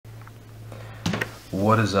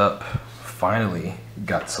What is up? Finally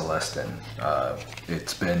got Celeste in.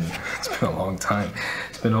 It's been a long time.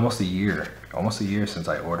 It's been almost a year since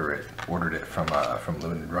I ordered it from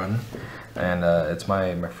Limited Run, and it's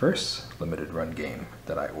my first Limited Run game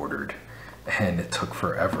that I ordered, and it took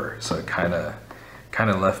forever. So it kind of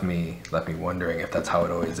left me wondering if that's how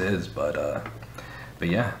it always is. But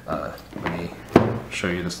yeah, let me show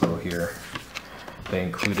you this little here. They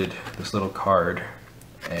included this little card,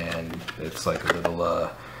 and it's like a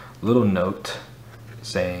little note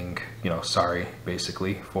saying, you know, sorry,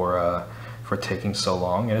 basically, for taking so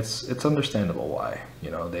long. And it's understandable why.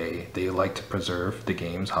 You know, they like to preserve the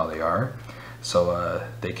games how they are. So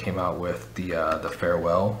they came out with the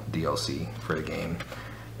farewell DLC for the game,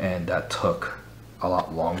 and that took a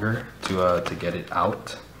lot longer to get it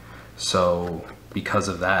out. So because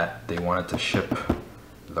of that, they wanted to ship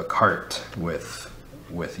the cart with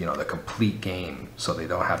you know, the complete game, so they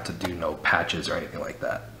don't have to do no patches or anything like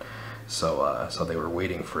that. So so they were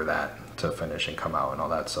waiting for that to finish and come out and all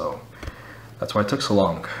that. So that's why it took so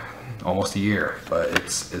long, almost a year. But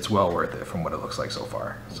it's well worth it from what it looks like so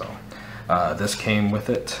far. So this came with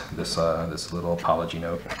it, this little apology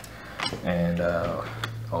note, and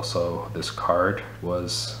also this card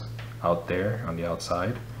was out there on the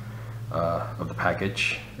outside of the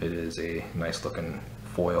package. It is a nice looking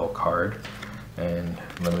foil card, and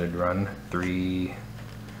Limited Run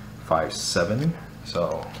 357.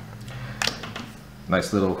 So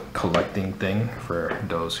nice little collecting thing for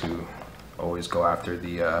those who always go after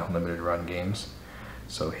the Limited Run games.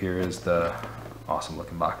 So here is the awesome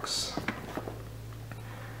looking box,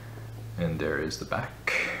 and there is the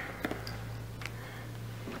back.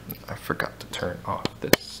 I forgot to turn off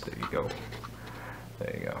this. There you go.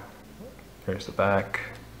 There you go. There's the back.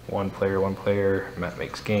 One player. Matt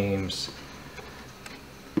makes games.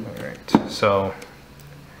 Alright, so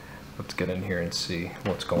let's get in here and see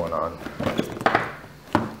what's going on.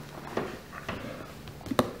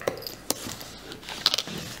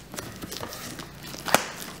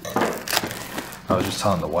 I was just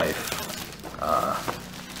telling the wife,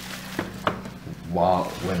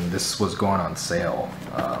 when this was going on sale,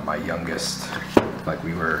 my youngest, like,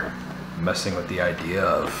 we were messing with the idea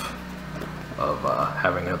of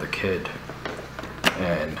having another kid.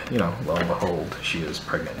 And, you know, lo and behold, she is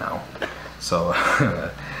pregnant now. So,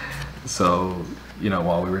 so, you know,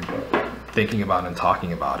 while we were thinking about and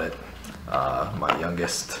talking about it, my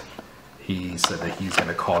youngest, he said that he's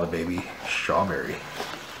gonna call the baby Strawberry.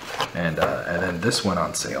 And then this went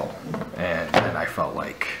on sale, and I felt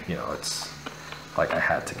like, you know, it's like I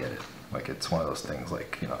had to get it. Like, it's one of those things,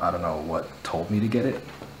 like, you know, I don't know what told me to get it,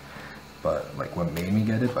 but like what made me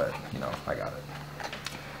get it, but you know, I got it.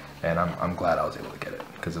 And I'm glad I was able to get it,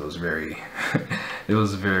 because it was very it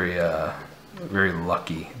was very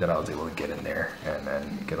lucky that I was able to get in there and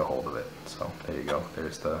then get a hold of it. So there you go.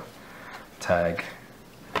 There's the tag.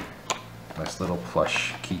 Nice little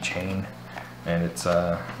plush keychain, and it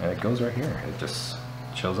goes right here. It just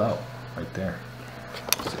chills out right there.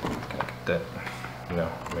 Let's see, can I get that? No,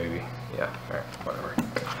 maybe. Yeah. All right. Whatever.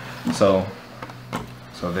 So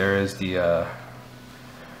there is the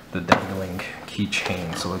dangling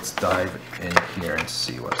keychain. So let's dive in here and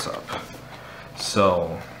see what's up.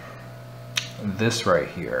 So this right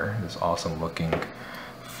here, this awesome looking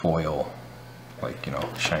foil, like, you know,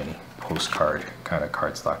 shiny postcard kind of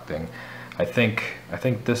cardstock thing. I think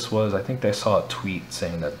this was, I think I saw a tweet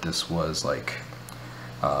saying that this was like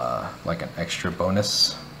an extra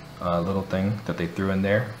bonus little thing that they threw in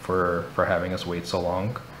there for having us wait so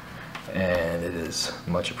long. And it is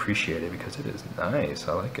much appreciated because it is nice.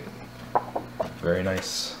 I like it. Very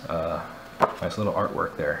nice. Nice little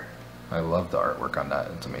artwork there. I love the artwork on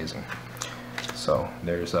that. It's amazing. So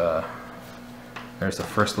there's the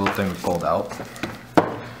first little thing we pulled out.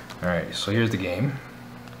 All right. So here's the game.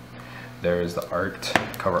 There's the art,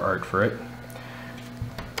 cover art for it.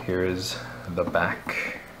 Here is the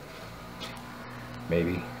back.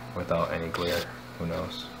 Maybe without any glare. Who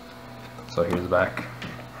knows? So here's the back.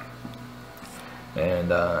 And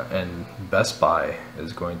Best Buy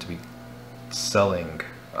is going to be selling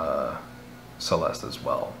Celeste as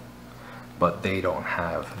well, but they don't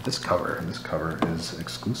have this cover. This cover is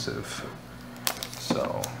exclusive.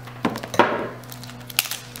 So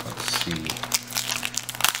let's see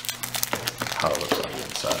how it looks on the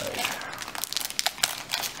inside.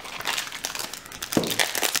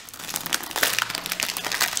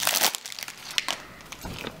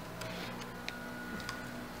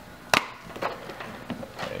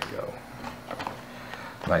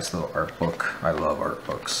 Nice little art book. I love art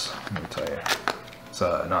books, let me tell you. It's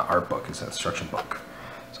not art book, it's an instruction book.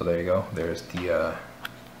 So there you go. There's the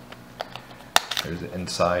There's the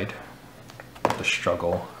inside, the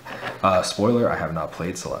struggle. Spoiler, I have not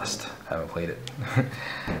played Celeste. Haven't played it.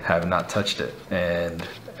 Have not touched it. And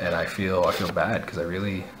I feel bad because I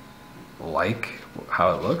really like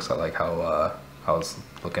how it looks. I like how it's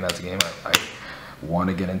looking at the game. I want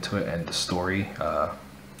to get into it, and the story,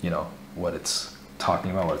 you know, what it's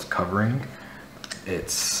talking about, what it's covering,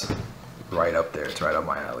 it's right up there. It's right up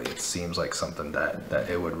my alley. It seems like something that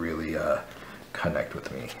it would really connect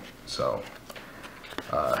with me. So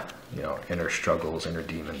you know, inner struggles, inner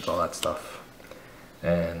demons, all that stuff.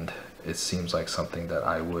 And it seems like something that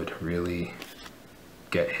I would really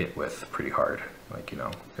get hit with pretty hard. Like, you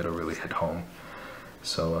know, it'll really hit home.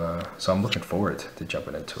 So I'm looking forward to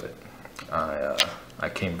jumping into it. I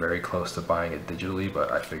came very close to buying it digitally, but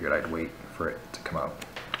I figured I'd wait for it to come out.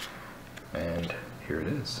 And here it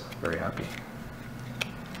is. Very happy.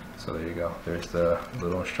 So there you go. There's the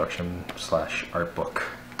little instruction / art book.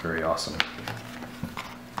 Very awesome.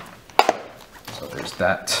 So there's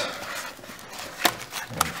that.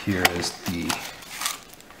 And here is the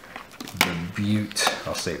Butte.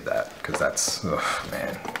 I'll save that because that's, oh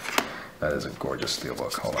man, that is a gorgeous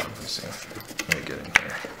steelbook. Hold on, let me see. Let me get in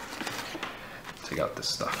here. Take out this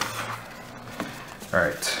stuff. All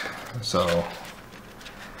right, so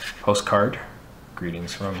postcard.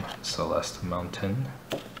 Greetings from Celeste Mountain.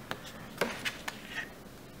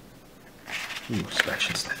 Ooh, scratch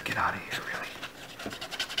and sniff. Get out of here, really.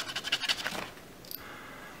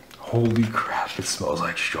 Holy crap, it smells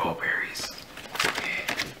like strawberries.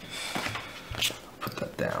 Put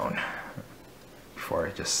that down before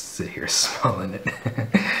I just sit here smelling it.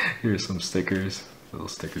 Here's some stickers, a little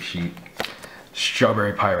sticker sheet.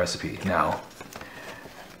 Strawberry pie recipe. Now,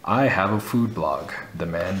 I have a food blog,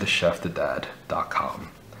 demandthechefthedad.com.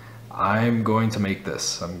 I'm going to make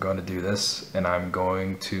this. I'm going to do this, and I'm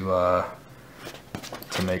going to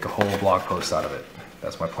make a whole blog post out of it.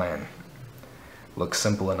 That's my plan. Looks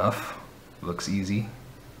simple enough. Looks easy.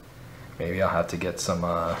 Maybe I'll have to get some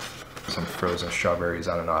frozen strawberries.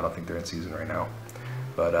 I don't know. I don't think they're in season right now.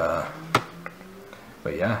 But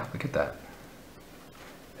yeah, look at that.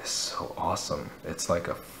 It's so awesome. It's like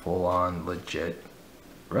a full-on legit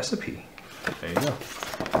recipe. There you go.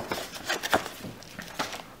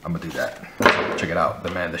 I'm gonna do that. Check it out.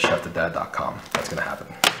 demandthechefthedad.com. That's gonna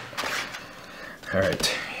happen. All right.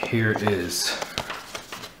 Here is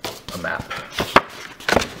a map.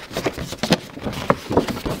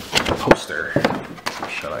 Poster,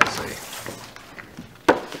 should I say.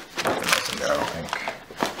 Nothing in there, I don't think.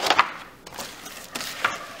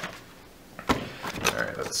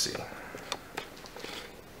 Alright, let's see.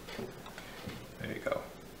 There you go.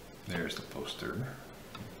 There's the poster.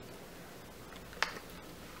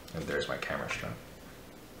 And there's my camera strap.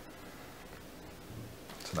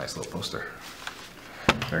 It's a nice little poster.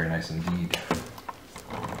 Very nice indeed.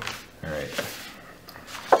 Alright.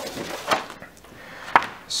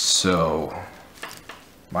 So,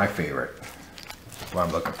 my favorite, what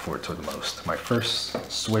I'm looking forward to the most, my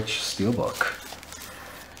first Switch Steelbook.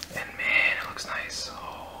 And man, it looks nice.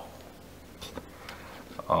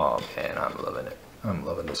 Oh man, I'm loving it. I'm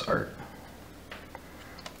loving this art.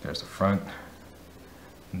 There's the front,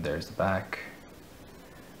 and there's the back.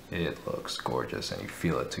 It looks gorgeous, and you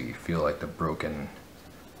feel it too. You feel like the broken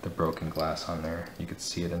glass on there. You could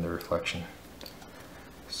see it in the reflection.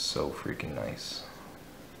 So freaking nice.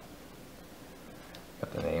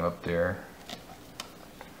 Got the name up there.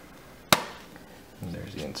 And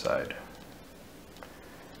there's the inside.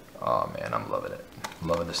 Oh man, I'm loving it.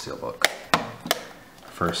 Loving the steelbook.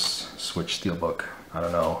 First Switch steelbook. I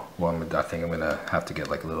don't know. Well, I think I'm gonna have to get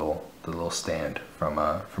like the little stand from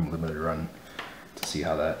Limited Run to see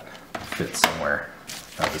how that fits somewhere.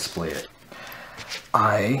 I'll display it.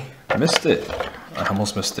 I missed it. I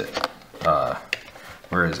almost missed it.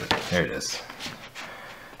 Where is it? There it is.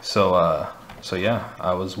 So yeah,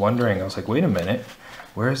 I was wondering, I was like, wait a minute,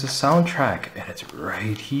 where's the soundtrack? And it's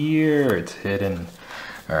right here, it's hidden.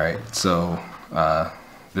 All right, so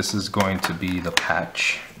this is going to be the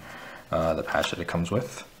patch that it comes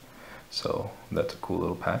with. So that's a cool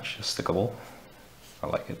little patch, it's stickable. I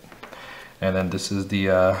like it. And then this is the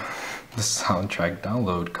soundtrack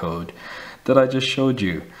download code that I just showed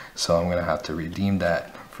you. So I'm gonna have to redeem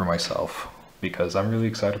that for myself because I'm really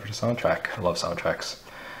excited for the soundtrack. I love soundtracks.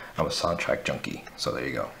 I'm a soundtrack junkie. So there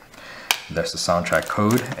you go. That's the soundtrack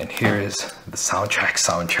code, and here is the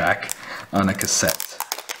soundtrack on a cassette,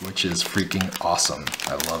 which is freaking awesome.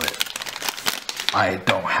 I love it. I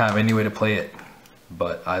don't have any way to play it,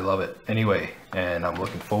 but I love it anyway, and I'm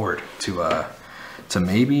looking forward to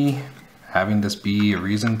maybe having this be a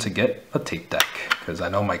reason to get a tape deck, because I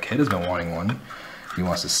know my kid has been wanting one, He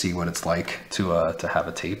wants to see what it's like to have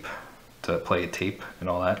a tape, to play a tape and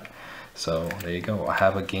all that. So there you go. I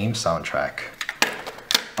have a game soundtrack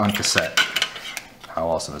on cassette. How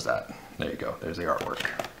awesome is that? There you go. There's the artwork.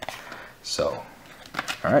 So,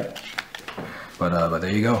 all right. But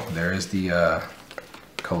there you go. There is the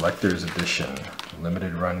collector's edition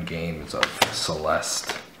limited run games of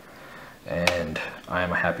Celeste. And I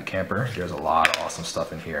am a happy camper. There's a lot of awesome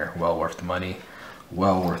stuff in here. Well worth the money,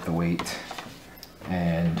 well worth the wait.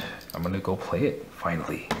 And I'm gonna go play it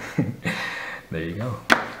finally. There you go.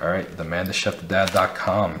 All right,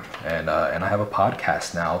 themanthechefthedad.com, and I have a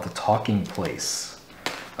podcast now, The Talking Place.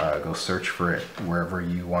 Go search for it wherever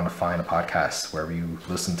you want to find a podcast, wherever you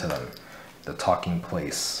listen to them. The Talking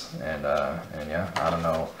Place, and yeah, I don't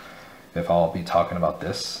know if I'll be talking about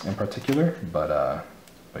this in particular, but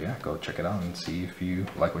yeah, go check it out and see if you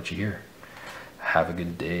like what you hear. Have a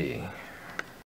good day.